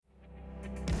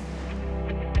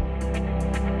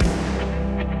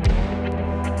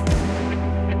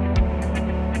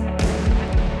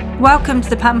Welcome to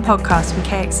the Pattern Podcast from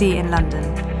KXC in London.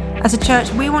 As a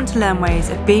church, we want to learn ways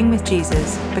of being with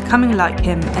Jesus, becoming like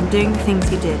him, and doing the things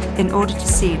he did in order to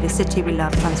see the city we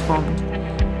love transformed.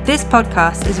 This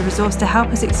podcast is a resource to help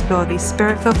us explore these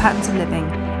spirit-filled patterns of living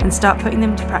and start putting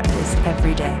them to practice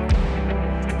every day.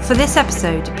 For this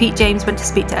episode, Pete James went to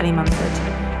speak to Ellie Mumford.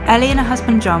 Ellie and her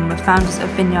husband John were founders of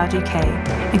Vineyard UK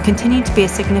and continue to be a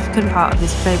significant part of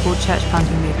this global church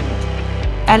planting movement.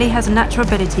 Ellie has a natural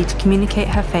ability to communicate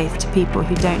her faith to people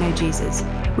who don't know Jesus,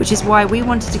 which is why we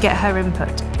wanted to get her input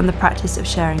on the practice of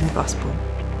sharing the gospel.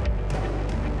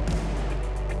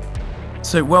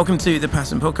 So welcome to the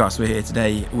Pattern Podcast. We're here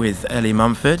today with Ellie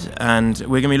Mumford, and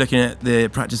we're going to be looking at the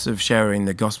practice of sharing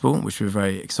the gospel, which we're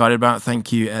very excited about.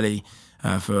 Thank you, Ellie,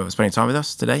 for spending time with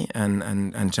us today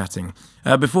and chatting.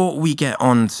 Before we get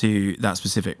on to that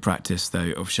specific practice,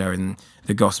 though, of sharing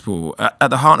the gospel, at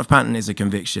the heart of Pattern is a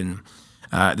conviction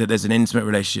that there's an intimate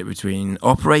relationship between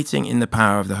operating in the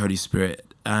power of the Holy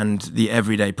Spirit and the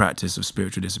everyday practice of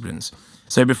spiritual disciplines.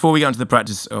 So before we get onto the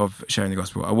practice of sharing the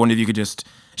gospel, I wonder if you could just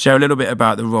share a little bit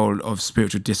about the role of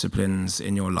spiritual disciplines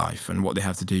in your life and what they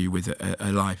have to do with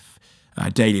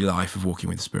a daily life of walking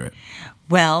with the Spirit.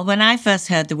 Well, when I first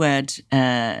heard the word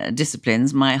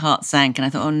disciplines, my heart sank and I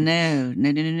thought, oh, no,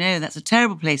 that's a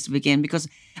terrible place to begin because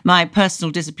my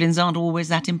personal disciplines aren't always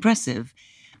that impressive.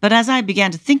 But as I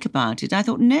began to think about it, I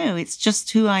thought, no, it's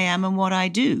just who I am and what I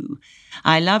do.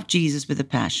 I love Jesus with a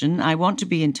passion. I want to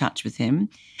be in touch with him.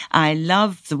 I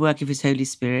love the work of his Holy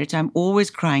Spirit. I'm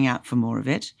always crying out for more of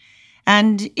it.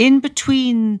 And in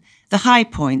between the high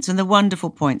points and the wonderful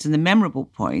points and the memorable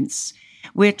points,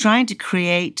 we're trying to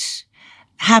create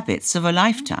habits of a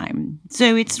lifetime.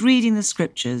 So it's reading the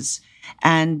scriptures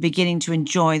and beginning to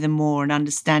enjoy them more and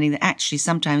understanding that actually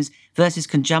sometimes verses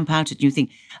can jump out at you and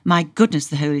think, my goodness,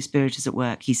 the Holy Spirit is at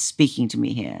work. He's speaking to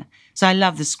me here. So I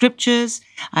love the scriptures.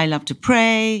 I love to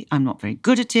pray. I'm not very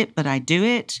good at it, but I do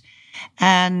it.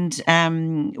 And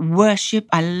worship.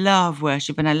 I love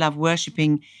worship, and I love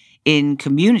worshiping in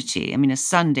community. I mean, a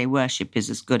Sunday worship is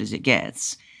as good as it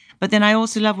gets. But then I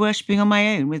also love worshiping on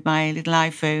my own with my little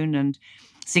iPhone and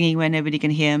singing where nobody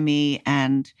can hear me.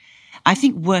 And I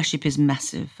think worship is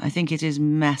massive. I think it is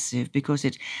massive because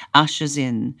it ushers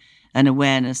in an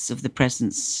awareness of the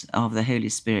presence of the Holy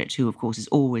Spirit, who, of course, is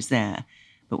always there,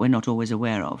 but we're not always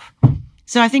aware of.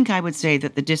 So I think I would say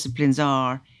that the disciplines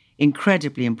are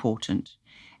incredibly important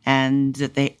and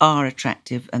that they are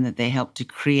attractive and that they help to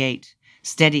create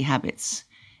steady habits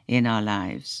in our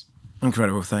lives.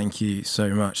 Incredible. Thank you so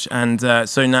much. And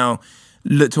so now,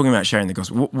 talking about sharing the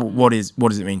gospel, what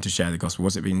does it mean to share the gospel?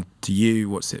 What's it mean to you?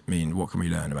 What's it mean? What can we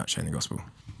learn about sharing the gospel?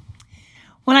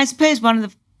 Well, I suppose one of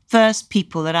the first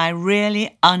people that I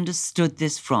really understood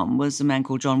this from was a man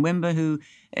called John Wimber, who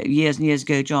years and years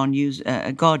ago,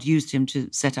 God used him to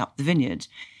set up the Vineyard.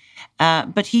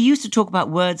 But he used to talk about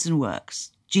words and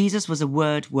works. Jesus was a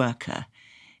word worker.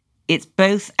 It's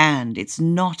both and. It's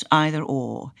not either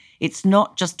or. It's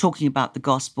not just talking about the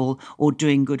gospel or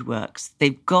doing good works.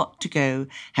 They've got to go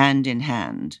hand in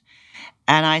hand.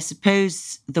 And I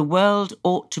suppose the world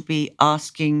ought to be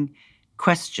asking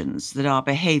questions that our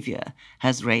behavior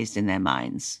has raised in their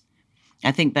minds.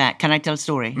 I think back, can I tell a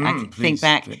story? Please.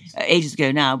 Ages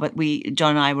ago now, but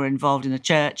John and I were involved in a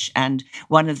church, and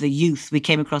one of the youth, we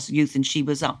came across a youth and she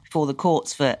was up before the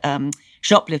courts for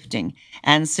shoplifting.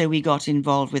 And so we got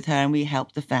involved with her and we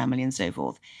helped the family and so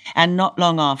forth. And not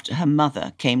long after, her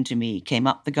mother came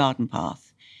up the garden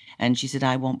path, and she said,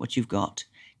 I want what you've got.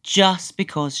 Just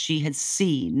because she had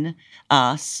seen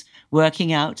us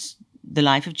working out the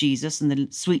life of Jesus and the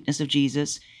sweetness of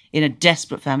Jesus in a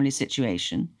desperate family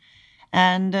situation.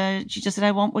 And she just said,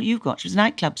 I want what you've got. She was a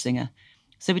nightclub singer.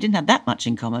 So we didn't have that much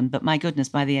in common, but my goodness,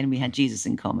 by the end we had Jesus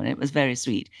in common. It was very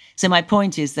sweet. So my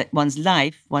point is that one's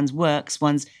life, one's works,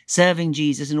 one's serving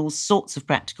Jesus in all sorts of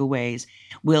practical ways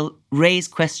will raise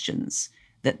questions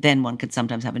that then one can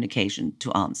sometimes have an occasion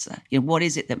to answer. What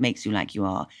is it that makes you like you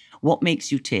are? What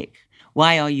makes you tick?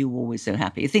 Why are you always so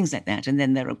happy? Things like that. And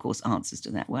then there are, of course, answers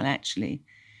to that. Well, actually,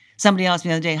 somebody asked me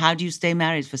the other day, how do you stay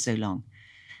married for so long?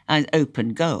 An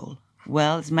open goal.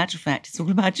 Well, as a matter of fact, it's all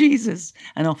about Jesus.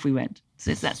 And off we went. So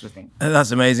it's that sort of thing.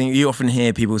 That's amazing. You often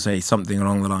hear people say something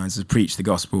along the lines of preach the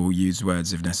gospel, use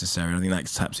words if necessary. I think that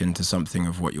taps into something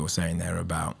of what you're saying there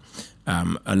about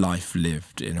a life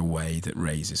lived in a way that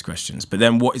raises questions. But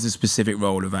then what is the specific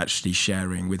role of actually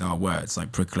sharing with our words,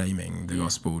 like proclaiming the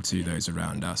gospel to those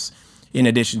around us, in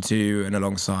addition to and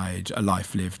alongside a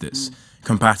life lived that's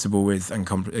compatible with and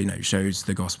shows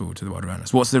the gospel to the world around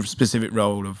us? What's the specific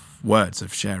role of words,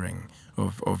 of sharing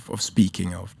of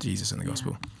speaking of Jesus and the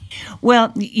gospel?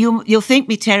 Well, you'll think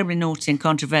me terribly naughty and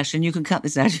controversial, and you can cut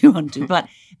this out if you want to. But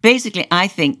basically, I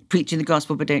think preaching the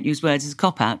gospel but don't use words is a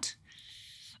cop-out.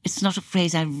 It's not a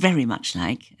phrase I very much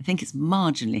like. I think it's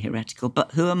marginally heretical,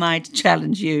 but who am I to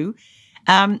challenge you?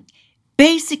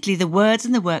 Basically, the words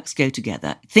and the works go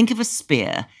together. Think of a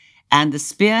spear, and the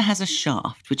spear has a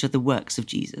shaft, which are the works of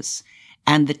Jesus,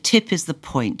 and the tip is the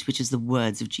point, which is the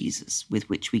words of Jesus with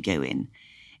which we go in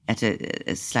at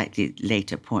a slightly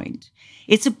later point.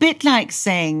 It's a bit like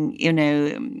saying,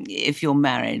 if you're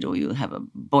married or you have a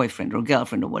boyfriend or a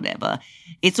girlfriend or whatever,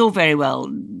 it's all very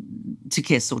well to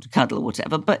kiss or to cuddle or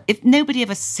whatever, but if nobody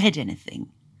ever said anything,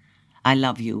 I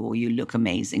love you, or you look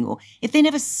amazing, or if they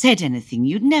never said anything,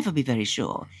 you'd never be very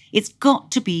sure. It's got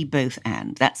to be both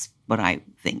and. That's what I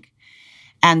think.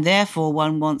 And therefore,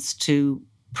 one wants to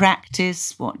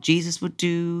practice what Jesus would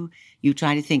do. You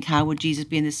try to think, how would Jesus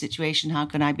be in this situation? How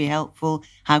can I be helpful?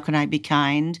 How can I be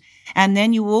kind? And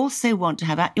then you also want to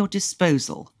have at your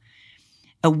disposal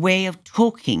a way of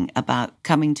talking about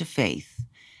coming to faith.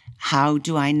 How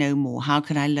do I know more? How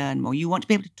can I learn more? You want to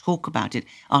be able to talk about it,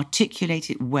 articulate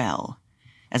it well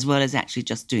as actually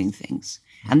just doing things.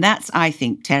 And that's, I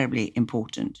think, terribly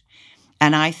important.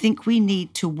 And I think we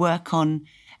need to work on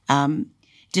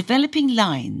developing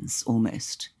lines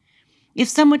almost. If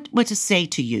someone were to say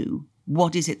to you,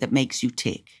 what is it that makes you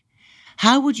tick?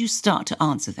 How would you start to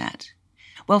answer that?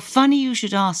 Well, funny you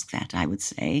should ask that, I would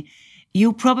say.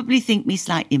 You'll probably think me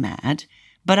slightly mad,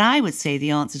 but I would say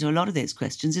the answer to a lot of those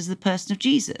questions is the person of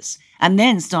Jesus, and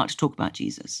then start to talk about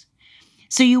Jesus.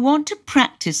 So you want to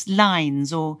practice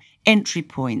lines or entry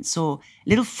points or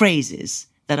little phrases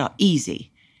that are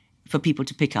easy for people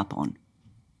to pick up on.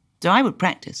 So I would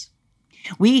practice.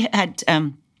 We had,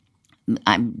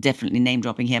 I'm definitely name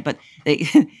dropping here, but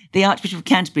the Archbishop of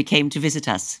Canterbury came to visit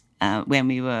us when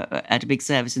we were at a big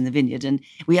service in the Vineyard, and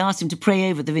we asked him to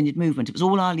pray over the Vineyard movement. It was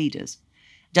all our leaders,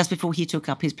 just before he took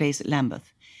up his place at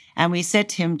Lambeth. And we said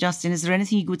to him, Justin, is there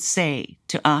anything you would say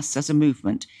to us as a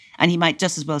movement? And he might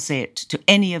just as well say it to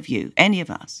any of you, any of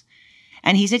us.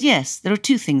 And he said, yes, there are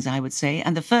two things I would say.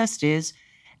 And the first is,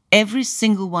 every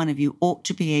single one of you ought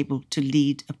to be able to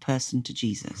lead a person to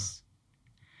Jesus.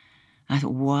 I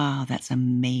thought, wow, that's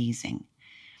amazing.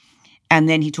 And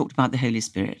then he talked about the Holy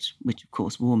Spirit, which, of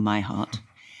course, warmed my heart.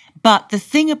 But the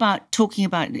thing about talking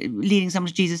about leading someone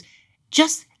to Jesus,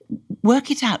 just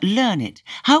work it out, learn it.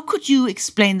 How could you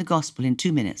explain the gospel in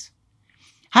 2 minutes?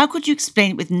 How could you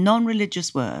explain it with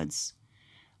non-religious words,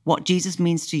 what Jesus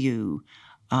means to you,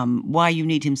 why you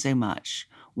need him so much,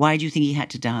 why do you think he had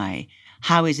to die,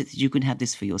 how is it that you can have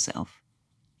this for yourself?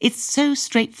 It's so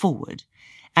straightforward,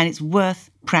 and it's worth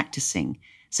practicing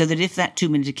so that if that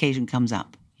 2-minute occasion comes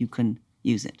up, you can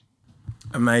use it.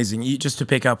 Amazing. Just to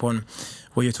pick up on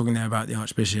what you're talking there about the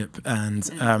Archbishop, and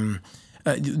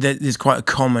there's quite a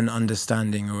common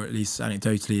understanding, or at least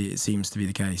anecdotally it seems to be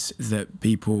the case, that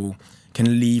people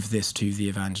can leave this to the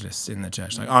evangelists in the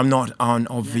church. Like, I'm not an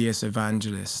obvious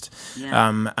evangelist,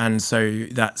 and so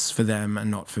that's for them and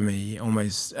not for me,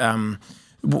 almost.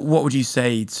 What would you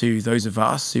say to those of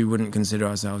us who wouldn't consider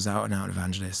ourselves out-and-out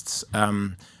evangelists?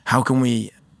 How can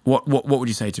we, what would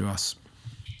you say to us?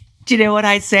 Do you know what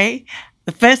I'd say?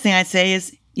 The first thing I'd say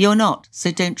is, you're not,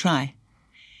 so don't try.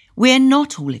 We're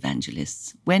not all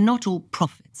evangelists. We're not all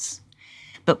prophets.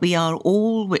 But we are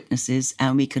all witnesses,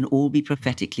 and we can all be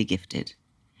prophetically gifted.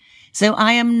 So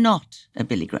I am not a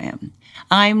Billy Graham.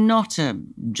 I'm not a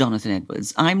Jonathan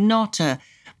Edwards. I'm not a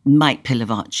Mike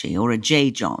Pilavachi or a J.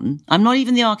 John. I'm not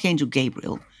even the Archangel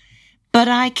Gabriel. But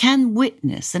I can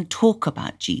witness and talk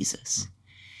about Jesus.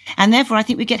 And therefore, I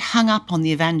think we get hung up on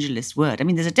the evangelist word. I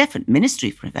mean, there's a definite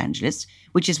ministry for evangelists,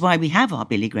 which is why we have our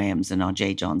Billy Grahams and our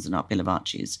J. Johns and our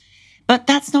Pilavachis. But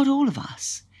that's not all of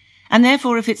us. And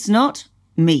therefore, if it's not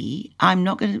me, I'm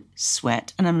not going to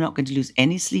sweat and I'm not going to lose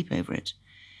any sleep over it.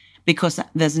 Because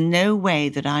there's no way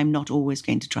that I'm not always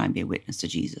going to try and be a witness to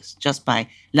Jesus, just by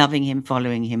loving him,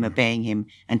 following him, obeying him,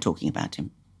 and talking about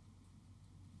him.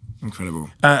 Incredible.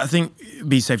 I think it'd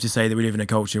be safe to say that we live in a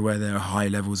culture where there are high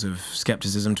levels of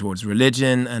skepticism towards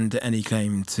religion and any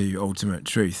claim to ultimate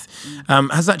truth.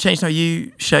 Has that changed how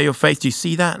you share your faith? Do you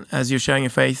see that as you're sharing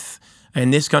your faith in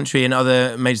this country and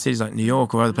other major cities like New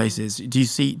York or other places? Do you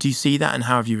see that, and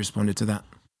how have you responded to that?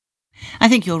 I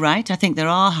think you're right. I think there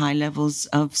are high levels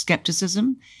of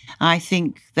skepticism. I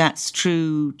think that's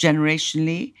true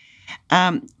generationally.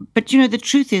 But, the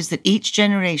truth is that each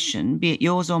generation, be it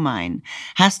yours or mine,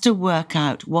 has to work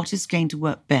out what is going to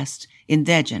work best in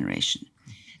their generation.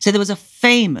 So there was a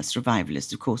famous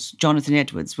revivalist, of course, Jonathan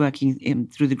Edwards, working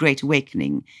through the Great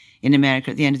Awakening in America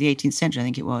at the end of the 18th century, I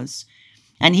think it was.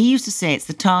 And he used to say it's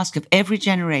the task of every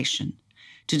generation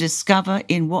to discover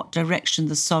in what direction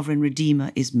the sovereign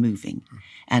Redeemer is moving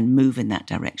and move in that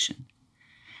direction.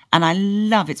 And I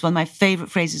love it. It's one of my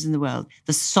favorite phrases in the world,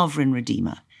 the sovereign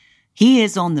Redeemer. He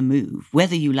is on the move,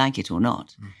 whether you like it or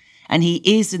not. And he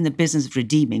is in the business of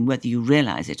redeeming, whether you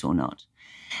realize it or not.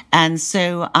 And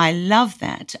so I love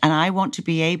that. And I want to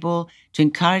be able to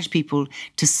encourage people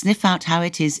to sniff out how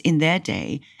it is in their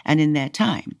day and in their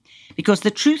time. Because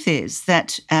the truth is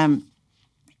that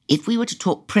if we were to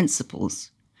talk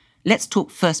principles, let's talk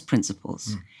first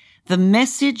principles. The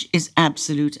message is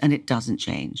absolute and it doesn't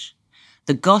change.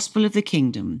 The gospel of the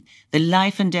kingdom, the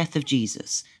life and death of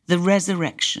Jesus, the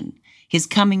resurrection, his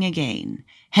coming again,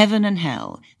 heaven and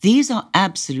hell, these are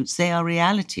absolutes, they are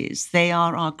realities, they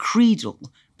are our creedal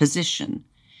position,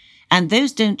 and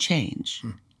those don't change.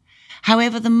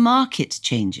 However, the market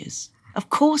changes. Of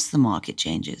course the market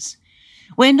changes.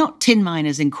 We're not tin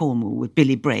miners in Cornwall with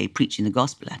Billy Bray preaching the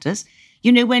gospel at us.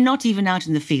 We're not even out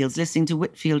in the fields listening to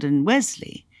Whitfield and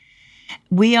Wesley.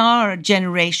 We are a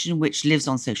generation which lives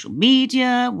on social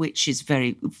media, which is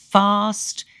very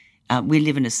fast. We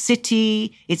live in a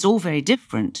city. It's all very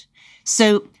different.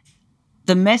 So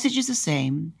the message is the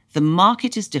same. The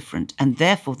market is different. And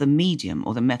therefore, the medium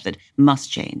or the method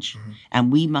must change.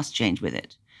 And we must change with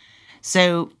it.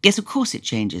 So, yes, of course, it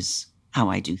changes how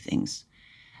I do things.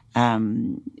 I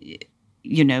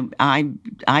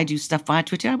do stuff via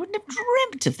Twitter. I wouldn't have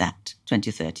dreamt of that 20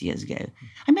 or 30 years ago.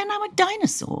 I'm a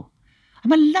dinosaur.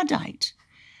 I'm a Luddite.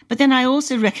 But then I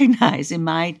also recognize in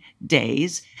my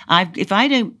days, if I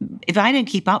don't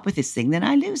keep up with this thing, then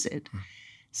I lose it.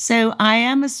 So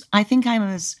I think I'm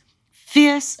as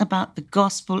fierce about the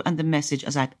gospel and the message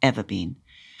as I've ever been.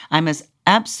 I'm as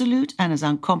absolute and as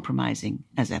uncompromising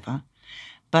as ever.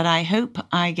 But I hope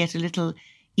I get a little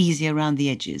easier around the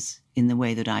edges in the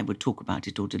way that I would talk about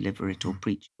it or deliver it or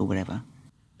preach or whatever.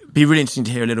 It'd be really interesting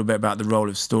to hear a little bit about the role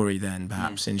of story then,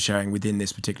 perhaps, in sharing within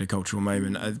this particular cultural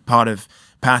moment. Part of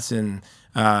Pattern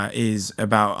is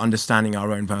about understanding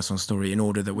our own personal story in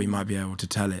order that we might be able to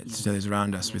tell it to those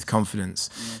around us with confidence.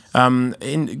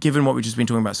 Given what we've just been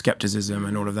talking about, skepticism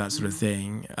and all of that sort of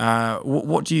thing,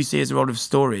 what do you see as the role of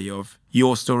story, of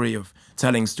your story, of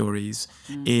telling stories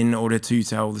in order to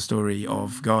tell the story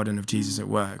of God and of Jesus at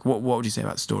work? What would you say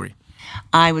about story?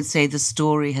 I would say the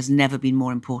story has never been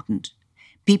more important.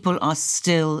 People are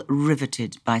still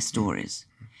riveted by stories.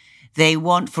 They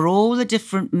want, for all the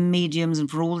different mediums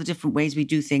and for all the different ways we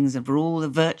do things and for all the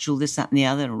virtual this, that and the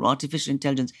other, or artificial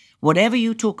intelligence, whatever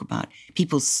you talk about,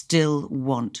 people still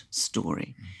want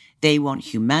story. They want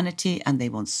humanity and they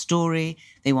want story.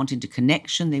 They want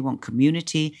interconnection. They want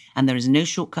community. And there is no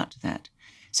shortcut to that.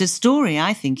 So story,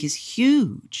 I think, is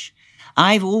huge.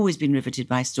 I've always been riveted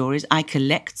by stories. I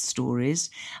collect stories.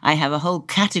 I have a whole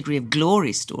category of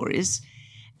glory stories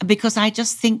because I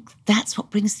just think that's what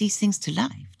brings these things to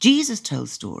life. Jesus told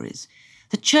stories.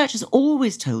 The church has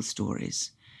always told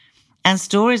stories. And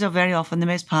stories are very often the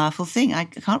most powerful thing. I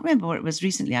can't remember what it was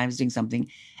recently. I was doing something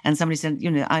and somebody said,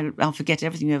 I'll forget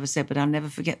everything you ever said, but I'll never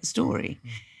forget the story.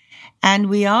 And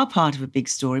we are part of a big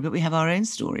story, but we have our own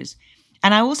stories.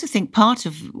 And I also think part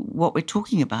of what we're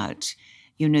talking about,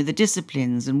 the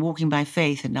disciplines and walking by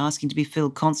faith and asking to be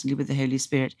filled constantly with the Holy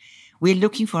Spirit, we're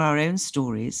looking for our own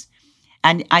stories.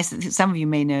 And some of you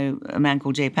may know a man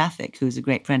called Jay Pathak, who's a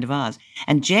great friend of ours.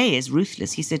 And Jay is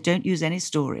ruthless. He said, don't use any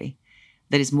story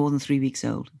that is more than 3 weeks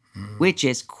old, which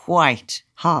is quite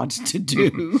hard to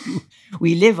do.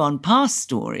 We live on past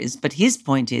stories, but his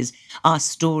point is our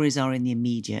stories are in the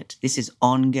immediate. This is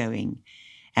ongoing.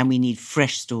 And we need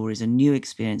fresh stories and new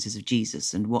experiences of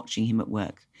Jesus and watching him at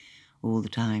work all the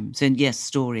time. So yes,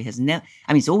 story has never,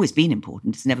 it's always been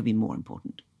important. It's never been more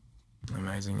important.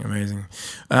 Amazing.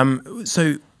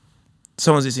 So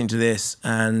someone's listening to this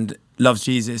and loves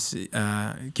Jesus,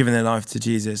 giving their life to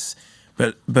Jesus,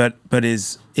 but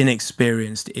is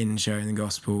inexperienced in sharing the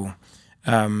gospel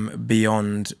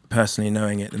beyond personally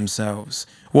knowing it themselves.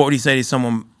 What would you say to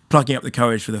someone plucking up the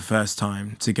courage for the first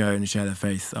time to go and share their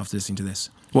faith after listening to this?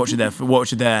 What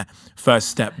should their first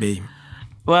step be?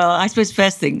 Well, I suppose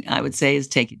first thing I would say is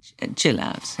chill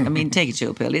out. Take a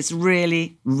chill pill. It's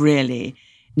really, really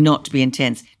not to be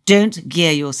intense. Don't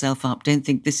gear yourself up. Don't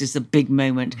think this is a big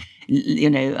moment.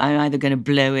 I'm either going to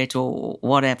blow it or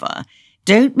whatever.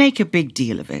 Don't make a big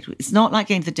deal of it. It's not like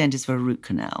going to the dentist for a root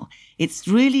canal. It's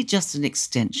really just an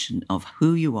extension of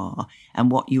who you are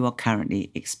and what you are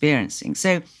currently experiencing.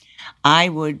 So I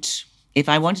would, if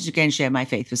I wanted to go and share my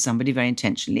faith with somebody very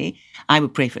intentionally, I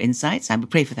would pray for insights. I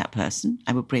would pray for that person.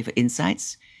 I would pray for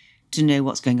insights to know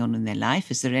what's going on in their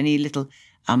life. Is there any little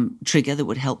trigger that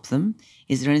would help them?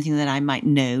 Is there anything that I might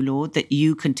know, Lord, that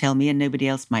you can tell me and nobody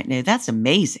else might know? That's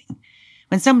amazing.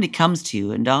 When somebody comes to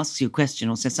you and asks you a question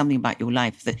or says something about your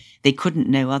life that they couldn't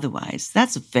know otherwise,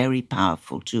 that's a very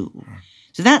powerful tool.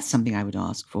 So that's something I would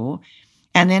ask for.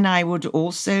 And then I would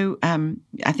also,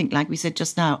 I think like we said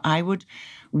just now, I would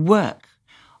work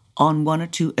on 1 or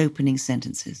 2 opening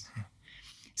sentences.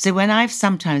 So when I've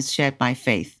sometimes shared my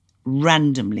faith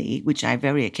randomly, which I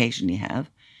very occasionally have,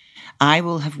 I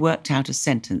will have worked out a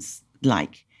sentence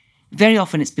like, very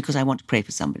often it's because I want to pray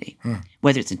for somebody,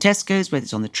 whether it's in Tesco's, whether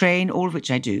it's on the train, all of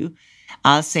which I do.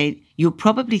 I'll say, you'll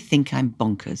probably think I'm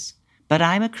bonkers, but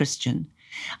I'm a Christian.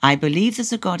 I believe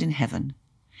there's a God in heaven.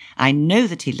 I know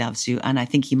that he loves you, and I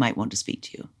think he might want to speak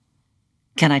to you.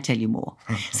 Can I tell you more?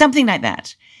 Something like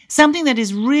that. Something that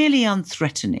is really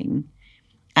unthreatening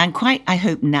and quite, I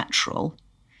hope, natural.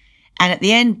 And at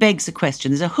the end begs the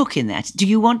question, there's a hook in that. Do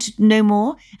you want to know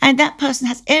more? And that person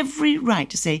has every right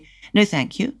to say, no,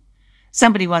 thank you.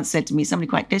 Somebody once said to me, somebody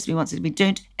quite close to me once said to me,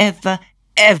 don't ever,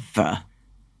 ever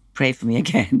pray for me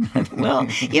again. Well,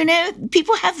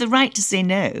 people have the right to say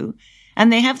no,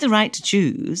 and they have the right to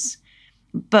choose.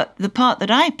 But the part that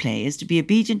I play is to be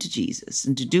obedient to Jesus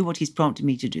and to do what he's prompted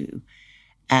me to do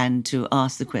and to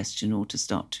ask the question or to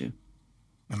start to.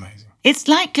 Amazing. It's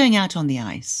like going out on the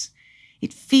ice.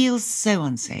 It feels so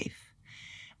unsafe.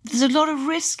 There's a lot of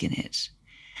risk in it.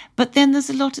 But then there's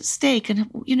a lot at stake. And,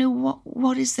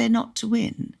 what is there not to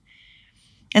win?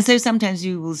 And so sometimes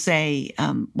you will say,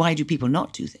 why do people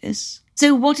not do this?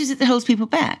 So what is it that holds people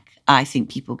back? I think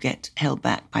people get held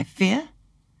back by fear.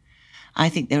 I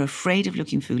think they're afraid of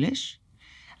looking foolish.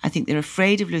 I think they're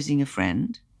afraid of losing a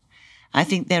friend. I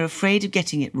think they're afraid of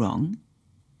getting it wrong.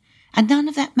 And none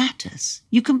of that matters.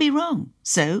 You can be wrong.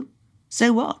 So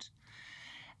what?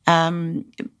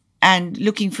 And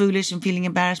looking foolish and feeling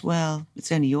embarrassed, well,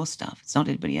 it's only your stuff. It's not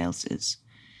anybody else's.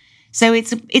 So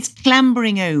it's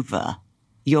clambering over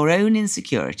your own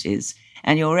insecurities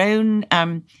and your own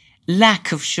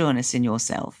lack of sureness in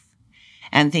yourself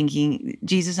and thinking,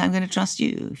 Jesus, I'm going to trust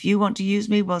you. If you want to use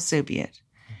me, well, so be it.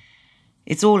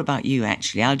 It's all about you,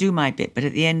 actually. I'll do my bit, but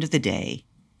at the end of the day,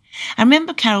 I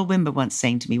remember Carol Wimber once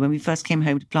saying to me when we first came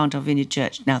home to plant our vineyard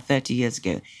church now 30 years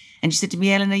ago, and she said to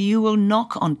me, Eleanor, you will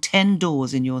knock on 10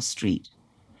 doors in your street,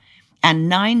 and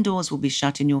 9 doors will be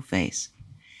shut in your face.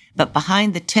 But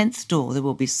behind the 10th door, there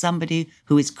will be somebody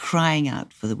who is crying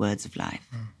out for the words of life.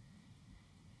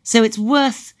 So it's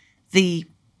worth the,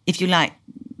 if you like,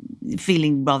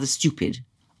 feeling rather stupid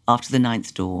after the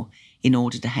 9th door in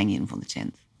order to hang in for the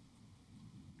 10th.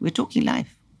 We're talking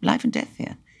life and death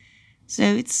here. So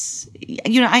it's,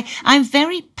 I'm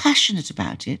very passionate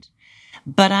about it,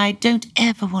 but I don't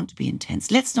ever want to be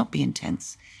intense. Let's not be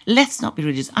intense. Let's not be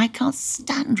religious. I can't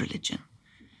stand religion.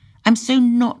 I'm so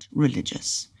not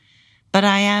religious. But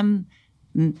I am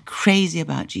crazy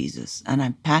about Jesus, and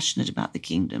I'm passionate about the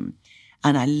kingdom,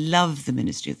 and I love the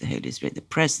ministry of the Holy Spirit, the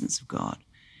presence of God.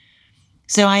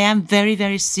 So I am very,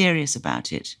 very serious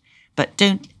about it, but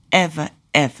don't ever,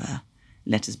 ever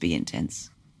let us be intense.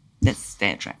 Let's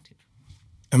stay attractive.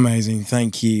 Amazing,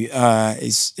 thank you.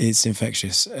 It's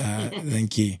infectious.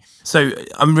 Thank you. So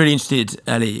I'm really interested,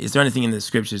 Ellie. Is there anything in the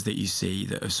scriptures that you see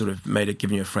that have sort of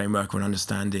given you a framework or an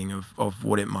understanding of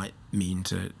what it might mean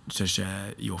to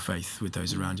share your faith with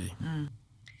those around you?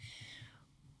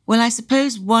 Well, I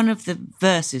suppose one of the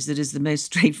verses that is the most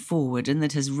straightforward and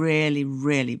that has really,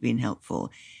 really been helpful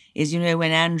is,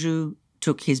 when Andrew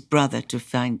took his brother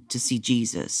to see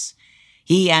Jesus,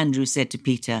 Andrew said to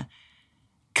Peter,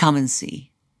 "Come and see."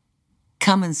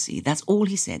 Come and see. That's all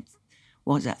he said.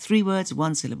 What was that? 3 words,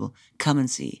 1 syllable. Come and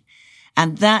see.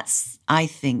 And that's, I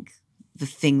think, the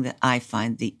thing that I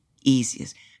find the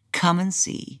easiest. Come and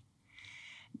see.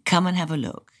 Come and have a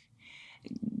look.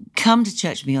 Come to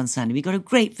church with me on Sunday. We've got a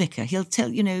great vicar. He'll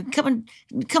tell, come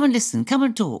and listen. Come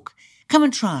and talk. Come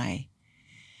and try.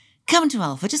 Come to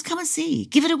Alpha. Just come and see.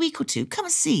 Give it a week or 2. Come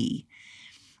and see.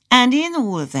 And in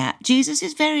all of that, Jesus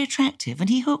is very attractive and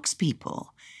he hooks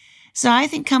people. So I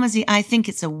think come and see, I think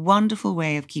it's a wonderful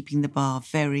way of keeping the bar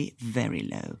very, very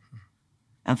low.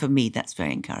 And for me, that's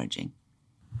very encouraging.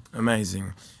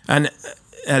 Amazing. And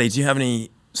Ellie, do you have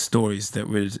any stories that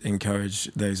would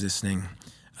encourage those listening?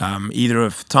 Either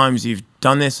of times you've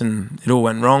done this and it all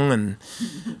went wrong,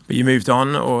 but you moved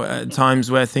on, or at times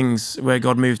where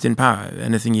God moved in power.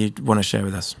 Anything you'd want to share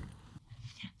with us?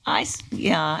 I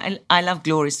love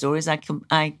glory stories.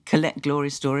 I collect glory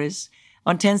stories.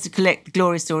 One tends to collect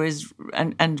glory stories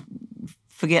and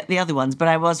forget the other ones. But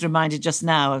I was reminded just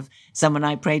now of someone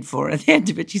I prayed for. At the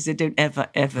end of it, she said, "Don't ever,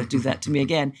 ever do that to me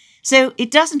again." So it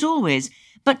doesn't always.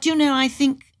 But, I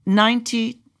think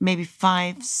 90 maybe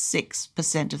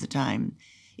 5-6% of the time,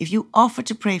 if you offer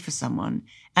to pray for someone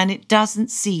and it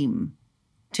doesn't seem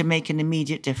to make an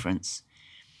immediate difference,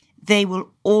 they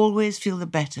will always feel the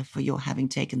better for your having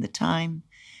taken the time,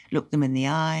 looked them in the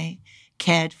eye,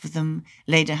 cared for them,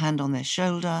 laid a hand on their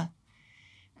shoulder.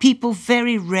 People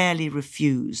very rarely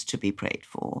refuse to be prayed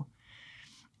for.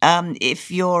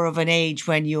 If you're of an age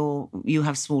when you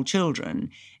have small children,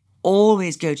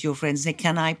 always go to your friends and say,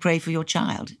 "Can I pray for your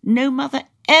child?" No mother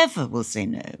ever will say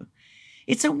no.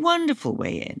 It's a wonderful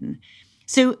way in.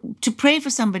 So to pray for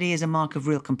somebody is a mark of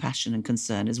real compassion and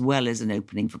concern, as well as an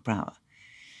opening for power.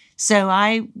 So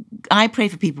I pray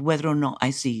for people whether or not I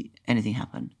see anything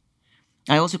happen.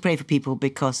 I also pray for people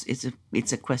because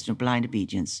it's a question of blind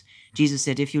obedience. Jesus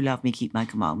said, "If you love me, keep my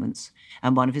commandments."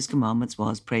 And one of his commandments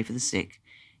was pray for the sick,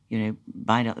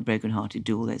 bind up the brokenhearted,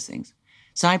 do all those things.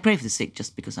 So I pray for the sick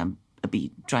just because I'm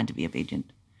trying to be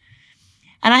obedient.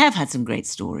 And I have had some great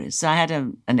stories. So I had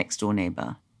a next-door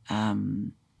neighbor,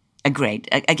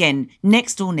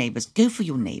 next-door neighbors, go for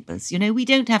your neighbors. We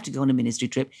don't have to go on a ministry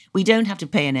trip. We don't have to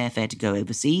pay an airfare to go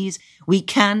overseas. We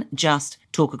can just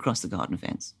talk across the garden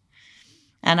fence.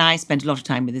 And I spent a lot of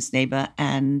time with this neighbor,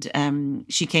 and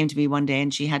she came to me one day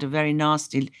and she had a very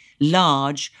nasty,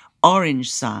 large,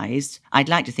 orange-sized, I'd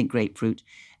like to think grapefruit,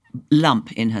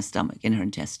 lump in her stomach, in her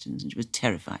intestines, and she was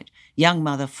terrified. Young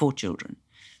mother, 4 children.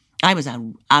 I was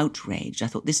outraged. I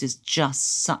thought, this is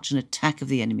just such an attack of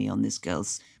the enemy on this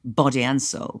girl's body and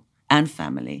soul and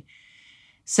family.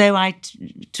 So I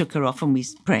took her off and we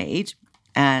prayed,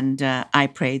 and I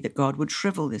prayed that God would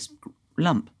shrivel this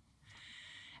lump.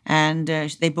 And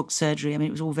they booked surgery. I mean,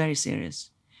 it was all very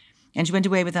serious. And she went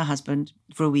away with her husband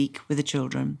for a week with the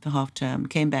children for half term,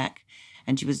 came back,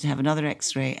 and she was to have another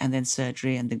x-ray and then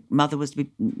surgery, and the mother was to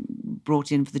be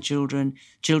brought in for the children.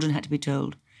 Children had to be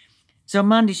told. So on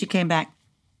Monday she came back.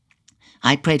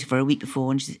 I prayed for her a week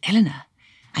before, and she said, "Eleanor,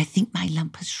 I think my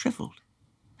lump has shriveled."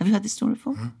 Have you heard this story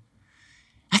before? Mm-hmm.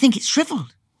 "I think it's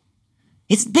shriveled.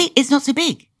 It's big. It's not so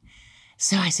big."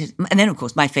 So I said, and then of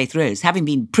course my faith rose. Having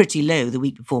been pretty low the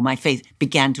week before, my faith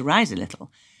began to rise a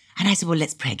little. And I said, "Well,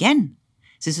 let's pray again."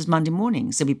 So this was Monday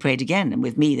morning. So we prayed again. And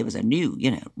with me, there was a new,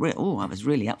 I was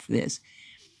really up for this.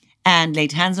 And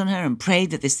laid hands on her and prayed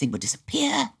that this thing would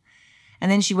disappear. And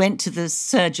then she went to the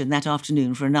surgeon that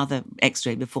afternoon for another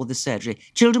x-ray before the surgery.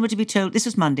 Children were to be told, this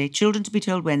was Monday, children to be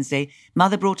told Wednesday,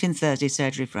 mother brought in Thursday,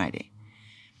 surgery Friday.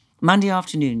 Monday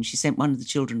afternoon, she sent one of the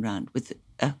children round with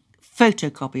a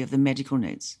photocopy of the medical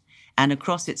notes. And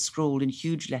across it scrawled in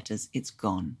huge letters, "It's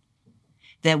gone."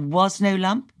 There was no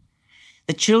lump.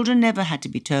 The children never had to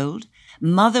be told.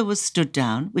 Mother was stood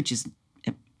down, which is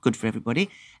good for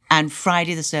everybody. And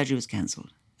Friday, the surgery was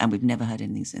cancelled. And we've never heard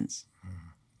anything since.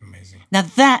 Amazing. Now,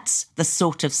 that's the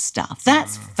sort of stuff.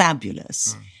 That's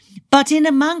fabulous. But in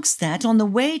amongst that, on the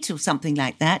way to something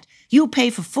like that, you'll pay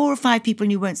for 4 or 5 people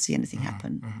and you won't see anything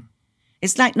happen.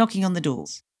 It's like knocking on the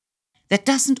doors. That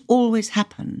doesn't always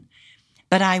happen.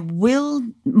 But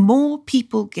more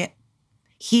people get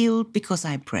healed because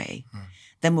I pray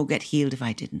than will get healed if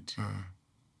I didn't.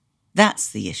 That's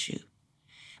the issue.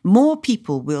 More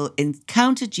people will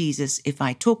encounter Jesus if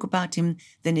I talk about him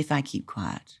than if I keep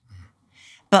quiet.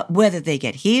 But whether they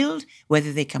get healed,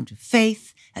 whether they come to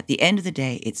faith, at the end of the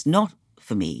day, it's not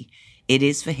for me. It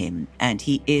is for him, and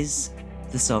he is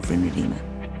the sovereign Redeemer.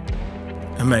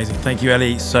 Amazing. Thank you,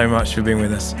 Ellie, so much for being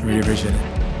with us. Really appreciate it.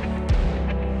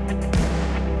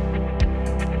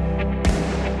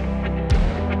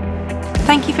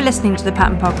 Thank you for listening to the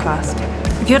Pattern Podcast.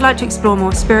 If you'd like to explore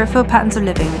more spirit-filled patterns of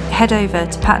living, head over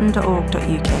to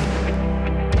pattern.org.uk.